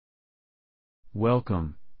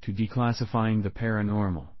Welcome to Declassifying the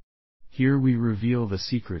Paranormal. Here we reveal the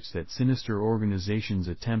secrets that sinister organizations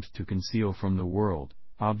attempt to conceal from the world,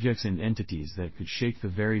 objects and entities that could shake the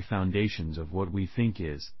very foundations of what we think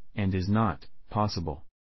is, and is not, possible.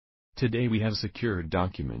 Today we have secured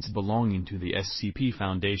documents belonging to the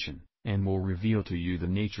SCP-Foundation, and will reveal to you the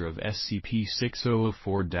nature of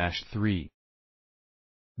SCP-6004-3.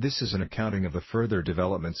 This is an accounting of the further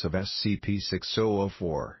developments of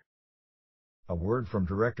SCP-6004. A word from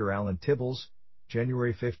Director Alan Tibbles,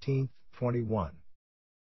 January 15, 21.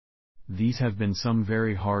 These have been some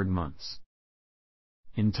very hard months.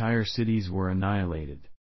 Entire cities were annihilated.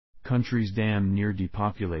 Countries damn near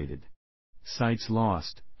depopulated. Sites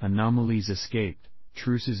lost, anomalies escaped,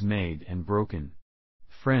 truces made and broken.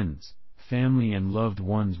 Friends, family and loved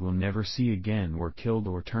ones we'll never see again were killed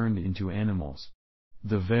or turned into animals.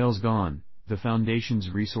 The Veil's gone, the Foundation's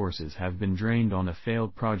resources have been drained on a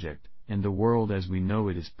failed project, and the world as we know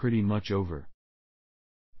it is pretty much over.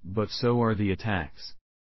 But so are the attacks.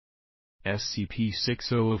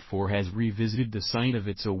 SCP-6004 has revisited the site of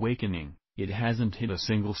its awakening, it hasn't hit a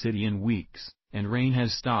single city in weeks, and rain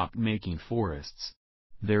has stopped making forests.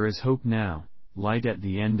 There is hope now, light at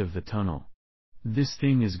the end of the tunnel. This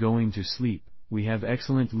thing is going to sleep, we have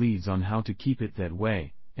excellent leads on how to keep it that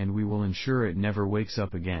way, and we will ensure it never wakes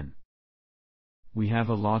up again. We have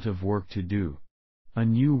a lot of work to do. A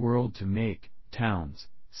new world to make, towns,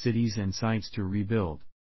 cities and sites to rebuild.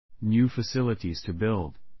 New facilities to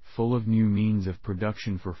build, full of new means of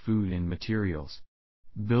production for food and materials.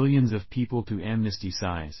 Billions of people to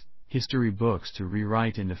amnesticize, history books to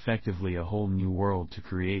rewrite and effectively a whole new world to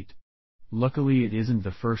create. Luckily it isn't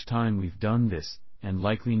the first time we've done this, and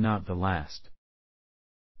likely not the last.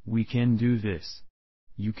 We can do this.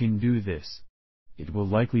 You can do this. It will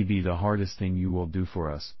likely be the hardest thing you will do for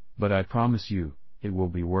us, but I promise you, it will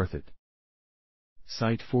be worth it.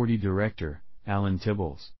 Site 40 Director, Alan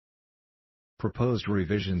Tibbles. Proposed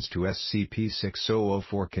revisions to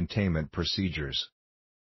SCP-6004 containment procedures.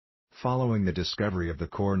 Following the discovery of the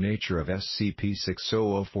core nature of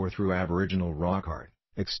SCP-6004 through Aboriginal rock art,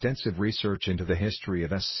 extensive research into the history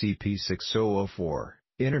of SCP-6004,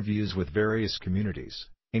 interviews with various communities,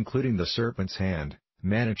 including the Serpent's Hand,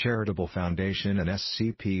 Mana Charitable Foundation and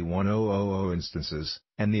SCP-1000 instances,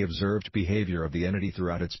 and the observed behavior of the entity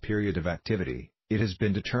throughout its period of activity, it has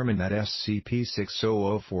been determined that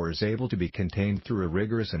SCP-6004 is able to be contained through a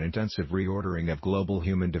rigorous and intensive reordering of global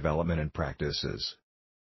human development and practices.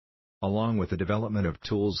 Along with the development of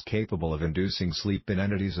tools capable of inducing sleep in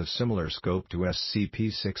entities of similar scope to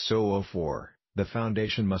SCP-6004, the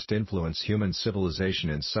Foundation must influence human civilization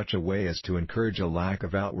in such a way as to encourage a lack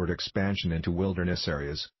of outward expansion into wilderness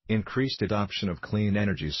areas, increased adoption of clean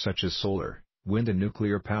energies such as solar, wind and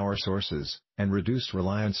nuclear power sources, and reduced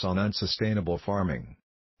reliance on unsustainable farming.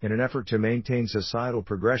 In an effort to maintain societal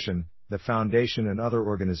progression, the Foundation and other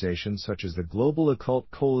organizations such as the Global Occult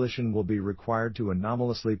Coalition will be required to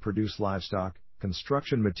anomalously produce livestock,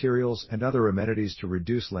 construction materials and other amenities to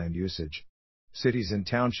reduce land usage. Cities and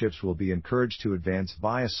townships will be encouraged to advance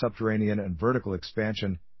via subterranean and vertical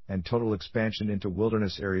expansion, and total expansion into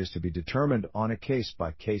wilderness areas to be determined on a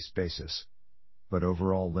case-by-case basis, but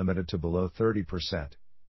overall limited to below 30%.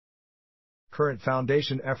 Current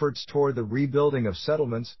Foundation efforts toward the rebuilding of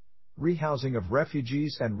settlements, rehousing of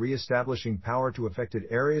refugees and re-establishing power to affected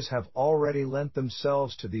areas have already lent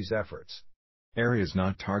themselves to these efforts. Areas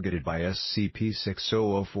not targeted by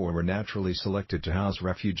SCP-6004 were naturally selected to house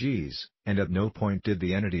refugees, and at no point did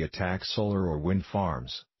the entity attack solar or wind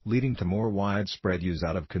farms, leading to more widespread use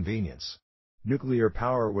out of convenience. Nuclear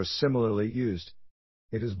power was similarly used.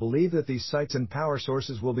 It is believed that these sites and power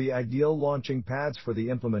sources will be ideal launching pads for the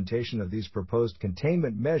implementation of these proposed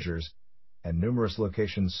containment measures, and numerous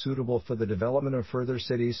locations suitable for the development of further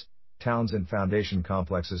cities, towns and Foundation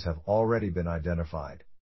complexes have already been identified.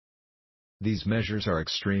 These measures are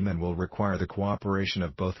extreme and will require the cooperation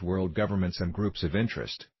of both world governments and groups of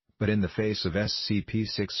interest, but in the face of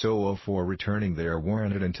SCP-6004 returning they are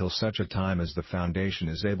warranted until such a time as the Foundation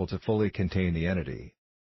is able to fully contain the entity.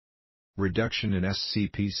 Reduction in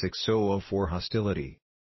SCP-6004 hostility.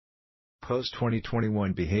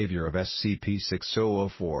 Post-2021 behavior of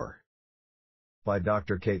SCP-6004. By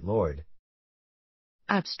Dr. Kate Lloyd.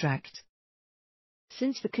 Abstract.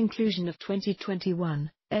 Since the conclusion of 2021,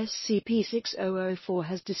 SCP-6004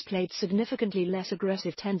 has displayed significantly less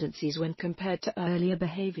aggressive tendencies when compared to earlier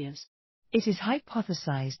behaviors. It is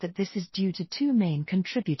hypothesized that this is due to two main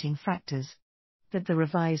contributing factors: that the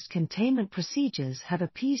revised containment procedures have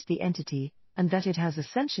appeased the entity, and that it has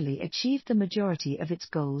essentially achieved the majority of its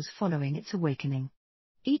goals following its awakening.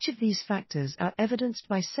 Each of these factors are evidenced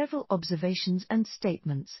by several observations and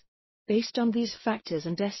statements. Based on these factors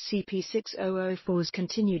and SCP-6004's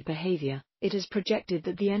continued behavior, it is projected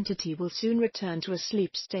that the entity will soon return to a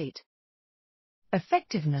sleep state.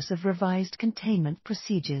 Effectiveness of revised containment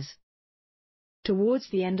procedures. Towards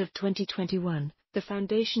the end of 2021, the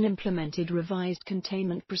Foundation implemented revised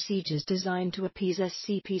containment procedures designed to appease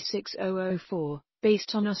SCP-6004,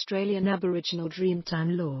 based on Australian Aboriginal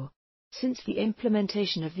Dreamtime law. Since the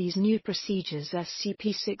implementation of these new procedures,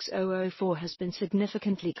 SCP-6004 has been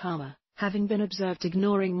significantly calmer, having been observed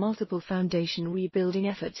ignoring multiple Foundation rebuilding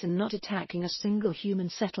efforts and not attacking a single human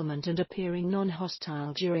settlement and appearing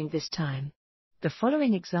non-hostile during this time. The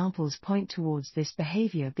following examples point towards this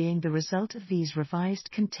behavior being the result of these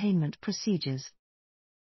revised containment procedures.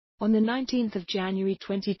 On the 19th of January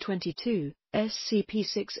 2022,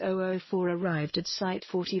 SCP-6004 arrived at Site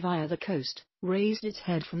 40 via the coast, raised its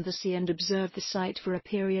head from the sea and observed the site for a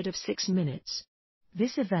period of 6 minutes.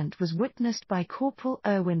 This event was witnessed by Corporal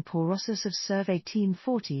Erwin Porosus of Survey Team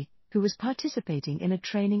 40, who was participating in a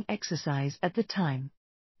training exercise at the time.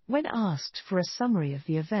 When asked for a summary of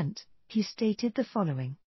the event, he stated the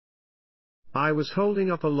following. I was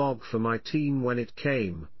holding up a log for my team when it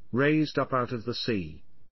came, raised up out of the sea.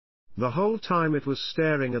 The whole time it was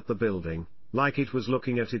staring at the building, like it was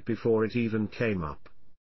looking at it before it even came up.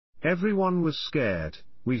 Everyone was scared.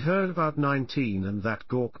 We heard about 19 and that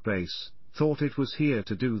Gork base, thought it was here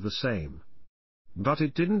to do the same. But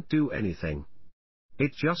it didn't do anything.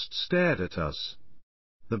 It just stared at us.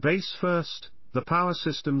 The base first, the power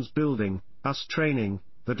systems building, us training,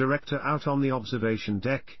 the director out on the observation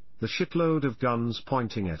deck, the shitload of guns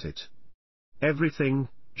pointing at it. Everything,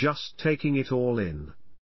 just taking it all in.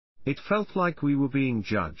 It felt like we were being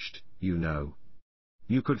judged, you know.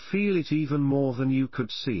 You could feel it even more than you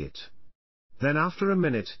could see it. Then after a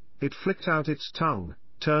minute, it flicked out its tongue,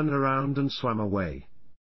 turned around and swam away.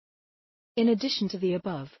 In addition to the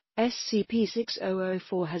above,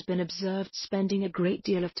 SCP-6004 has been observed spending a great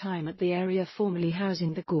deal of time at the area formerly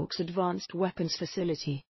housing the Gork's Advanced Weapons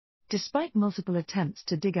Facility. Despite multiple attempts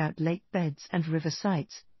to dig out lake beds and river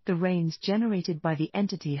sites, the rains generated by the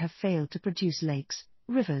entity have failed to produce lakes,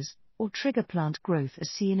 rivers, or trigger plant growth as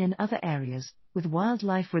seen in other areas, with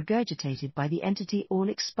wildlife regurgitated by the entity all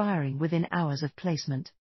expiring within hours of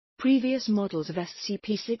placement. Previous models of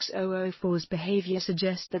SCP-6004's behavior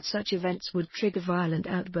suggest that such events would trigger violent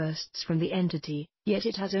outbursts from the entity, yet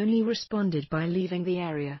it has only responded by leaving the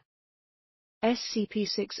area.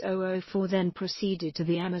 SCP-6004 then proceeded to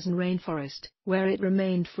the Amazon rainforest, where it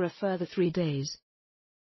remained for a further 3 days.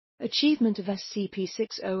 Achievement of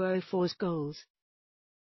SCP-6004's goals.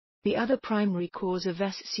 The other primary cause of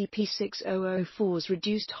SCP-6004's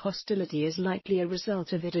reduced hostility is likely a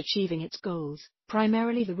result of it achieving its goals,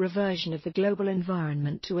 primarily the reversion of the global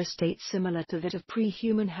environment to a state similar to that of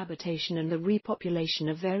pre-human habitation and the repopulation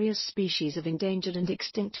of various species of endangered and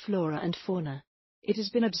extinct flora and fauna. It has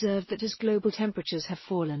been observed that as global temperatures have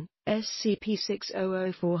fallen,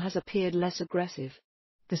 SCP-6004 has appeared less aggressive.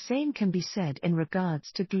 The same can be said in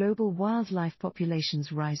regards to global wildlife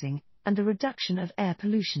populations rising, and the reduction of air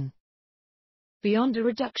pollution. Beyond a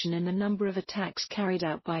reduction in the number of attacks carried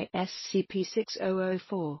out by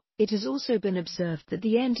SCP-6004, it has also been observed that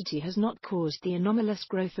the entity has not caused the anomalous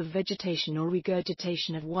growth of vegetation or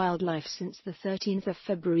regurgitation of wildlife since the 13th of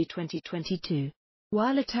February 2022.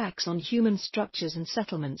 While attacks on human structures and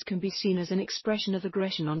settlements can be seen as an expression of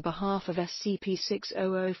aggression on behalf of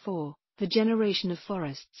SCP-6004, the generation of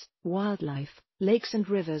forests, wildlife, lakes and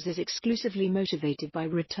rivers is exclusively motivated by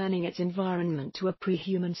returning its environment to a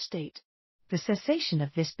pre-human state. The cessation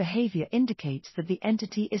of this behavior indicates that the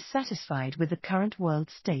entity is satisfied with the current world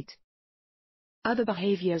state. Other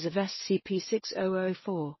behaviors of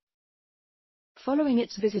SCP-6004. Following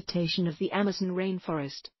its visitation of the Amazon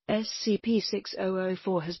rainforest,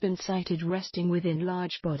 SCP-6004 has been sighted resting within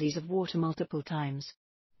large bodies of water multiple times.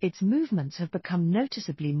 Its movements have become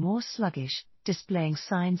noticeably more sluggish, displaying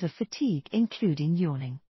signs of fatigue including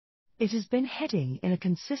yawning. It has been heading in a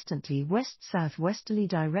consistently west-southwesterly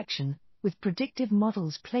direction, with predictive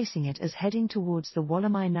models placing it as heading towards the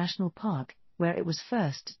Wollemi National Park, where it was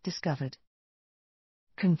first discovered.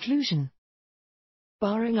 Conclusion.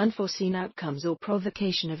 Barring unforeseen outcomes or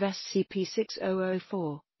provocation of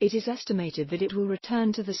SCP-6004, it is estimated that it will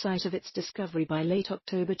return to the site of its discovery by late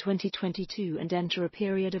October 2022 and enter a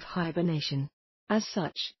period of hibernation. As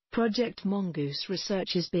such, Project Mongoose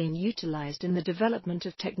research is being utilized in the development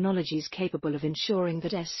of technologies capable of ensuring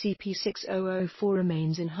that SCP-6004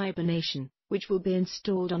 remains in hibernation, which will be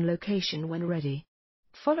installed on location when ready.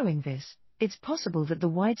 Following this, It's possible that the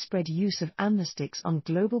widespread use of amnestics on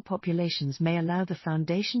global populations may allow the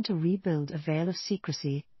Foundation to rebuild a veil of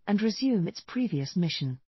secrecy and resume its previous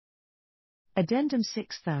mission. Addendum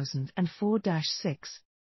 6004-6.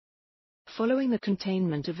 Following the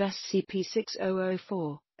containment of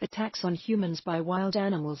SCP-6004, attacks on humans by wild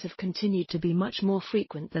animals have continued to be much more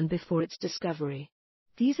frequent than before its discovery.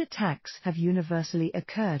 These attacks have universally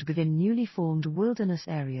occurred within newly formed wilderness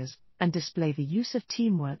areas, and display the use of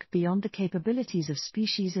teamwork beyond the capabilities of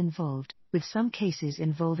species involved, with some cases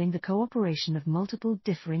involving the cooperation of multiple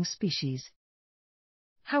differing species.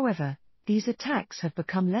 However, these attacks have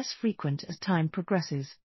become less frequent as time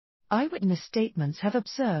progresses. Eyewitness statements have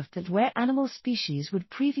observed that where animal species would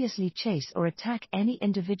previously chase or attack any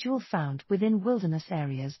individual found within wilderness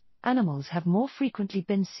areas, animals have more frequently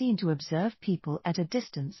been seen to observe people at a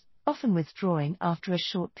distance, often withdrawing after a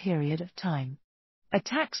short period of time.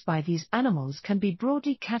 Attacks by these animals can be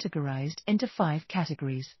broadly categorized into 5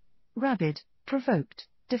 categories: rabid, provoked,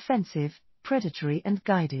 defensive, predatory and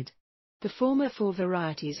guided. The former 4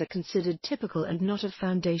 varieties are considered typical and not of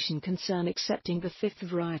Foundation concern, excepting the 5th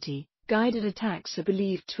variety. Guided attacks are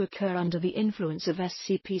believed to occur under the influence of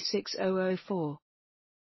SCP-6004.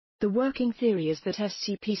 The working theory is that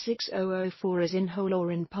SCP-6004 is in whole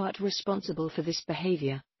or in part responsible for this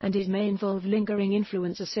behavior, and it may involve lingering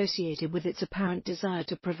influence associated with its apparent desire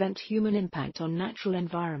to prevent human impact on natural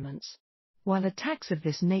environments. While attacks of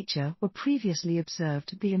this nature were previously observed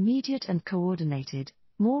to be immediate and coordinated,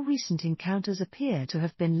 more recent encounters appear to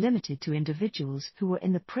have been limited to individuals who were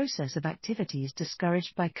in the process of activities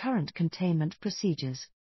discouraged by current containment procedures,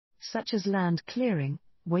 such as land clearing,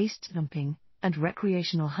 waste dumping, and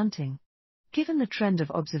recreational hunting. Given the trend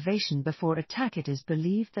of observation before attack, it is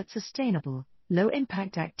believed that sustainable,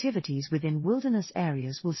 low-impact activities within wilderness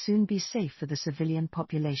areas will soon be safe for the civilian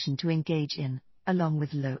population to engage in, along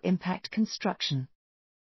with low-impact construction.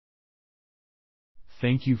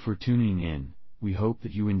 Thank you for tuning in. We hope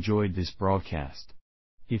that you enjoyed this broadcast.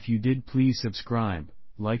 If you did, please subscribe,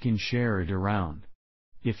 like and share it around.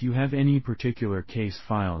 If you have any particular case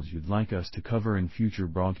files you'd like us to cover in future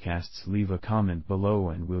broadcasts, leave a comment below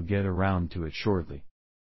and we'll get around to it shortly.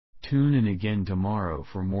 Tune in again tomorrow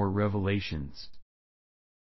for more revelations.